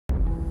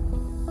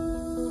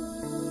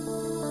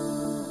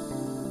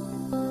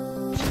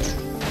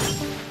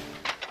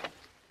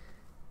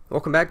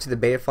Welcome back to the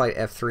Betaflight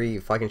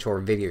F3 flight controller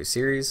video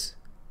series.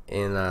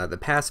 In the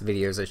past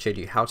videos I showed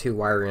you how to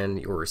wire in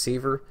your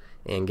receiver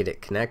and get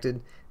it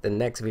connected. The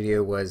next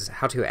video was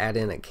how to add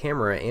in a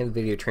camera and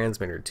video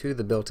transmitter to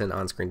the built-in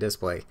on-screen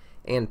display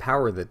and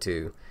power the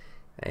two.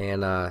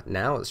 And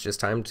now it's just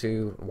time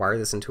to wire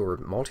this into our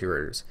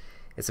multi-rotors.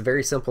 It's a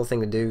very simple thing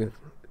to do,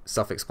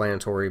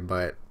 self-explanatory,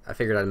 but I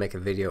figured I'd make a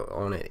video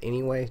on it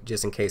anyway,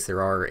 just in case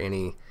there are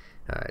any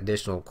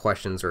additional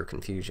questions or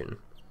confusion.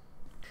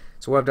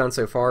 So what I've done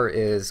so far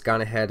is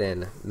gone ahead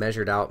and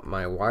measured out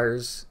my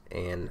wires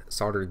and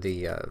soldered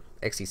the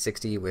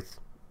XT60 with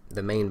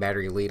the main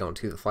battery lead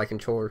onto the flight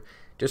controller.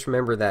 Just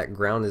remember that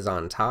ground is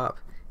on top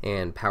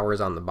and power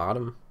is on the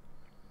bottom.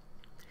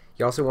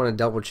 You also want to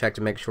double check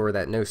to make sure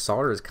that no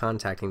solder is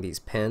contacting these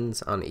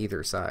pins on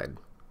either side.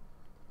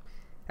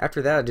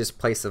 After that, I just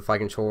placed the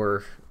flight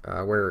controller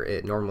where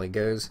it normally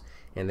goes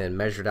and then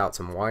measured out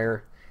some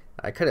wire.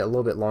 I cut it a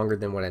little bit longer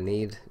than what I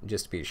need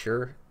just to be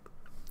sure.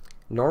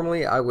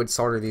 Normally I would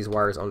solder these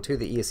wires onto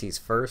the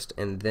ESCs first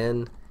and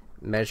then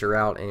measure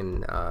out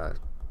and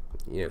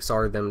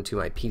solder them to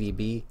my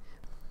PDB,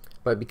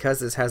 but because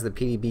this has the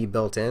PDB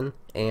built in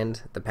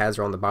and the pads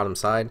are on the bottom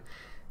side,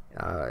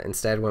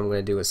 instead what I'm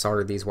going to do is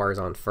solder these wires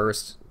on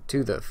first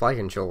to the flight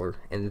controller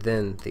and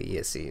then the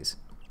ESCs.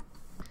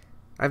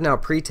 I've now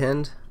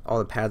pre-tinned all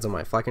the pads on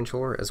my flight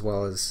controller as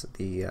well as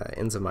the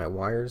ends of my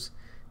wires.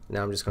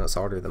 Now I'm just going to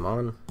solder them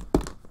on.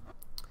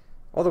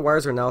 All the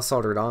wires are now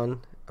soldered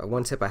on.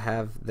 One tip I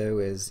have though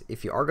is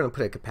if you are going to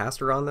put a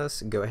capacitor on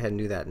this, go ahead and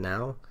do that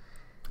now.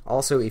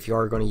 Also, if you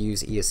are going to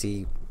use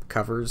ESC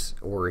covers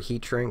or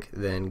heat shrink,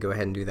 then go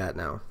ahead and do that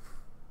now.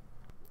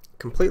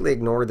 Completely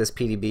ignore this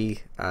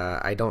PDB.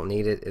 I don't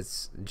need it.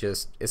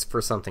 It's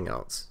for something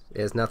else.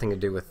 It has nothing to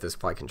do with this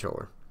flight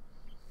controller.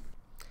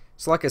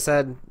 So like I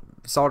said,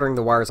 soldering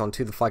the wires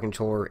onto the flight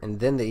controller and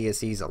then the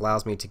ESCs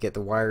allows me to get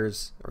the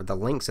wires or the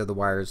lengths of the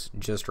wires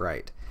just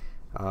right.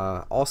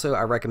 Also,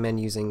 I recommend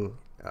using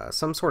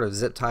some sort of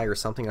zip tie or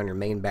something on your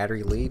main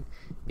battery lead,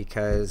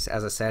 because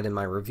as I said in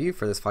my review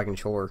for this flight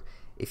controller,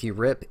 if you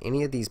rip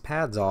any of these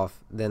pads off,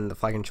 then the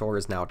flight controller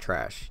is now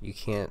trash. You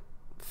can't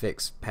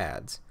fix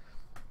pads.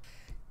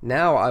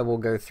 Now I will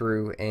go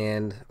through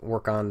and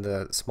work on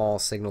the small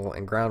signal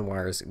and ground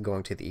wires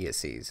going to the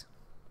ESCs.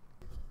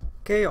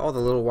 Okay, all the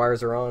little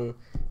wires are on.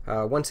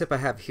 One tip I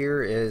have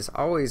here is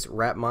always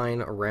wrap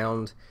mine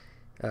around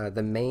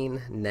the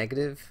main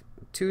negative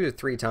 2 to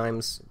 3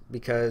 times,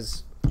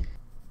 because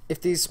if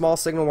these small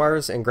signal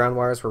wires and ground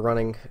wires were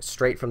running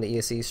straight from the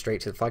ESC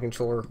straight to the flight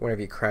controller,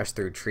 whenever you crash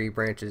through tree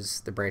branches,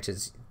 the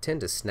branches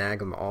tend to snag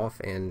them off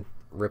and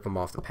rip them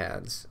off the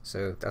pads.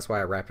 So that's why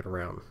I wrap it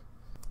around.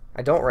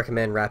 I don't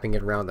recommend wrapping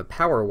it around the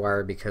power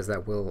wire because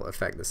that will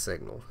affect the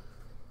signal.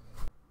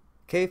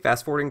 Okay,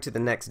 fast forwarding to the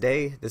next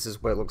day, this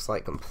is what it looks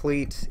like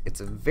complete.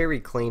 It's a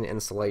very clean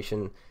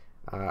installation.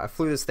 I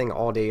flew this thing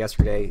all day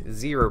yesterday,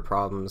 zero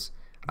problems.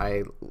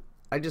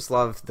 I just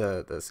love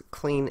the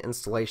clean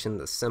installation,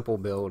 the simple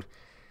build,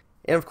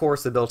 and of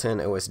course the built-in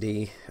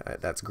OSD.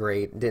 That's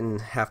great. Didn't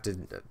have to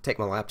take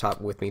my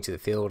laptop with me to the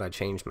field. I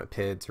changed my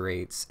PIDs,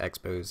 rates,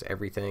 expos,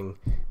 everything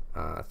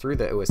through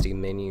the OSD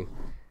menu.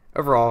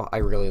 Overall, I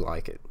really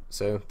like it.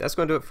 So that's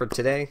going to do it for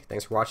today.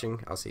 Thanks for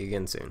watching. I'll see you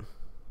again soon.